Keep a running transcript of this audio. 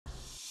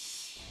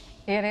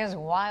It is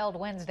Wild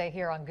Wednesday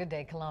here on Good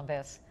Day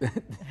Columbus.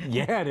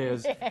 Yeah, it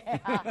is.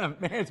 Yeah.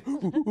 Man, it's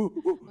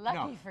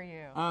Lucky for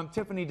you.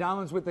 Tiffany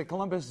Dollins with the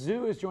Columbus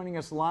Zoo is joining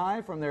us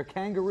live from their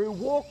kangaroo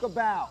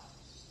walkabout.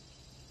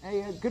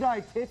 Hey, good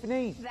eye,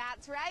 Tiffany.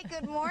 That's right.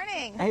 Good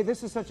morning. Hey,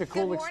 this is such a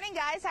cool. Good morning,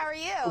 guys. How are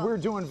you? We're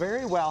doing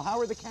very well. How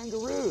are the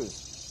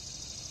kangaroos?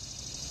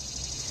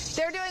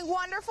 They're doing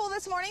wonderful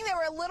this morning. They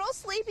were a little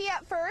sleepy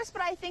at first,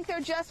 but I think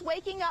they're just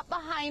waking up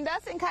behind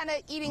us and kind of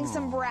eating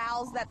some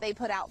browse that they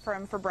put out for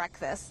them for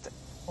breakfast.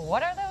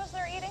 What are those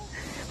they're eating?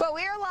 But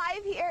we are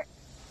live here.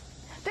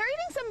 They're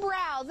eating some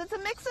browse. It's a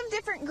mix of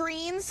different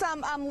greens,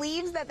 some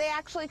leaves that they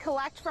actually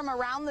collect from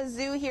around the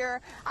zoo here.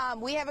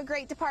 We have a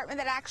great department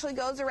that actually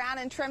goes around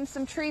and trims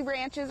some tree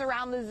branches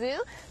around the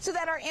zoo so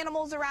that our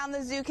animals around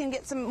the zoo can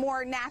get some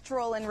more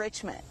natural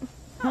enrichment.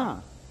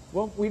 Huh.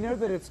 Well, we know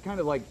that it's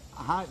kind of like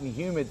hot and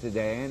humid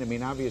today, and I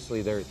mean,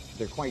 obviously they're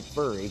quite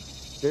furry.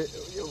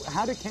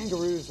 How do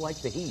kangaroos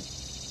like the heat?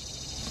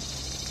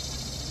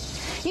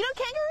 You know,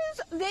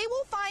 kangaroos, they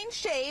will find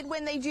shade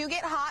when they do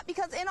get hot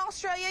because in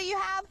Australia you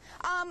have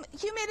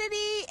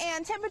humidity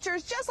and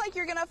temperatures just like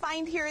you're going to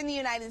find here in the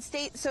United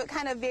States, so it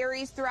kind of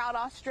varies throughout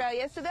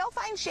Australia. So they'll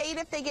find shade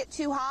if they get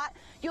too hot.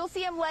 You'll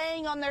see them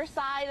laying on their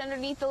side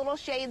underneath the little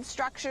shade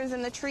structures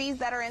in the trees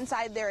that are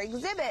inside their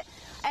exhibit.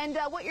 And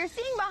what you're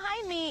seeing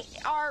behind me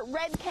are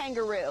red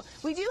kangaroo.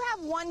 We do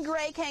have one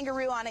gray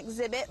kangaroo on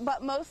exhibit,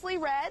 but mostly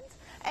reds.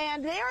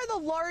 And they are the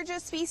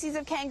largest species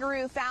of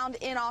kangaroo found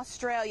in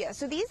Australia.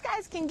 So these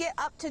guys can get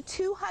up to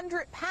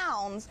 200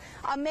 pounds.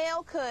 A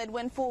male could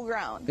when full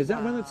grown. Is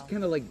that one that's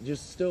kind of like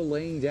just still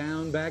laying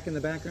down back in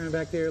the background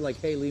back there?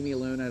 Like, hey, leave me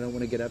alone, I don't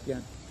want to get up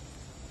yet?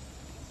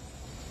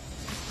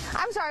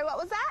 I'm sorry, what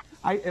was that?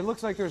 It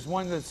looks like there's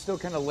one that's still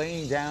kind of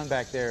laying down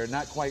back there,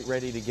 not quite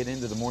ready to get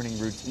into the morning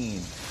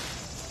routine.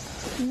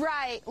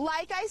 Right.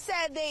 Like I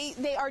said,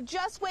 they are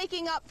just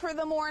waking up for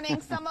the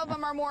morning. Some of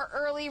them are more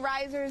early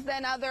risers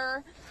than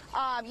other.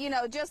 You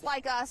know, just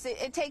like us,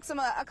 it takes them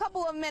a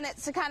couple of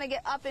minutes to kind of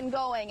get up and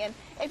going. And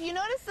if you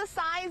notice the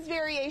size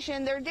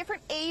variation, there are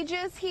different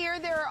ages here.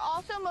 There are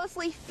also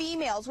mostly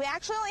females. We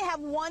actually only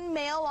have one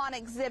male on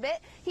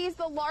exhibit. He's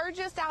the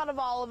largest out of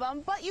all of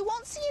them, but you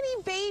won't see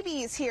any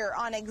babies here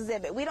on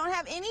exhibit. We don't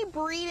have any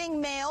breeding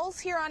males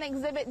here on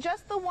exhibit,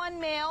 just the one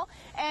male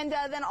and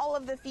then all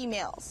of the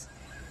females.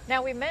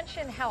 Now, we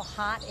mentioned how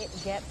hot it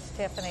gets,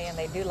 Tiffany, and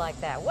they do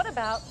like that. What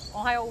about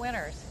Ohio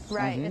winters?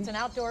 Right. It's an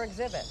outdoor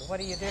exhibit.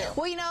 What do you do?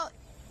 Well, you know,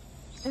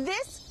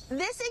 this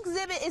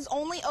exhibit is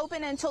only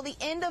open until the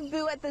end of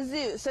Boo at the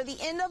Zoo. So the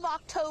end of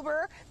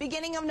October,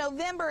 beginning of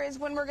November is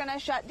when we're going to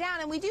shut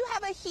down. And we do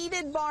have a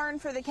heated barn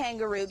for the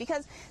kangaroo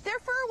because their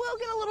fur will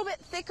get a little bit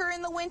thicker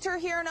in the winter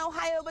here in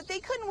Ohio, but they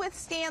couldn't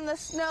withstand the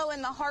snow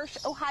and the harsh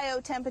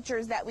Ohio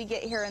temperatures that we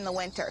get here in the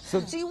winter. So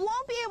you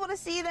won't be able to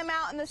see them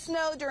out in the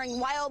snow during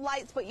wild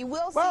lights, but you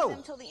will see them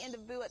until the end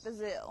of Boo at the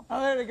Zoo.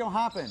 Oh, there they go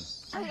hopping.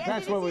 Oh, yeah,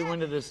 that's what we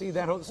wanted to see.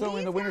 So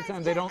in the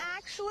wintertime, they don't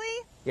actually.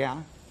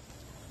 Yeah.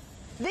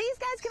 These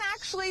guys can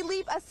actually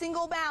leap a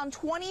single bound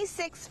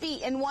 26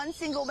 feet in one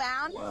single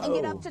bound and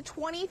get up to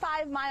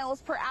 25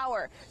 miles per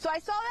hour. So I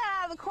saw that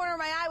out of the corner of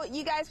my eye. What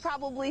you guys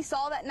probably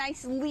saw, that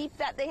nice leap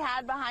that they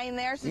had behind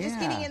there. So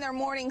just getting in their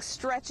morning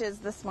stretches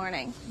this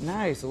morning.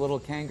 Nice, a little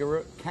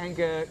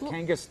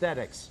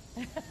kangasthetics.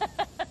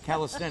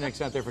 Calisthenics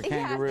out there for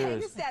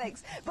kangaroos. Yeah,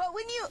 kangasthetics. But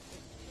when you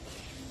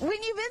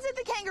visit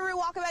the kangaroo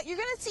walkabout, you're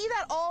going to see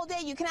that all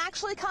day. You can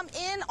actually come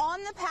in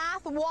on the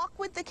path, walk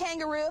with the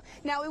kangaroo.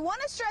 Now, we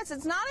want to stress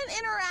it's not an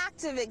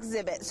interactive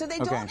exhibit, so they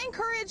don't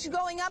encourage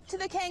going up to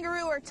the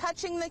kangaroo or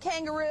touching the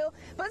kangaroo,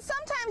 but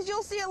sometimes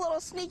you'll see a little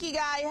sneaky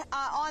guy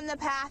on the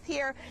path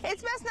here.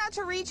 It's best not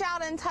to reach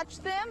out and touch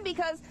them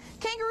because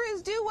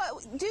kangaroos do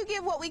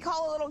give what we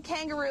call a little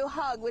kangaroo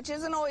hug, which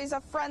isn't always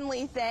a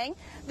friendly thing.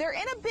 They're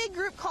in a big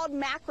group called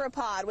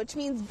macropod, which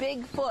means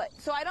big foot.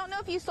 So I don't know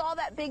if you saw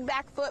that big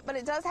back foot, but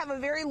it does have a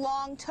very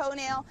long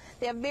toenail.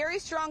 They have very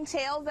strong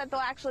tails that they'll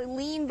actually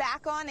lean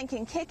back on and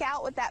can kick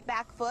out with that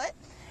back foot.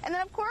 And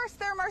then, of course,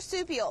 they're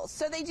marsupials.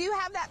 So they do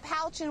have that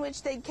pouch in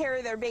which they'd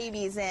carry their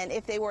babies in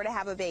if they were to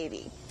have a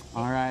baby.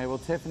 All right. Well,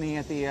 Tiffany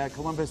at the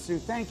Columbus Zoo,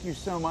 thank you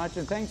so much.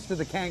 And thanks to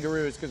the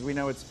kangaroos because we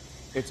know it's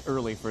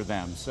early for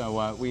them.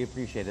 So we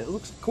appreciate it. It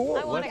looks cool.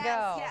 I want to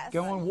go.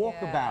 Go on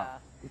walkabout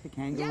with the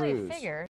kangaroos. Yeah, I figured.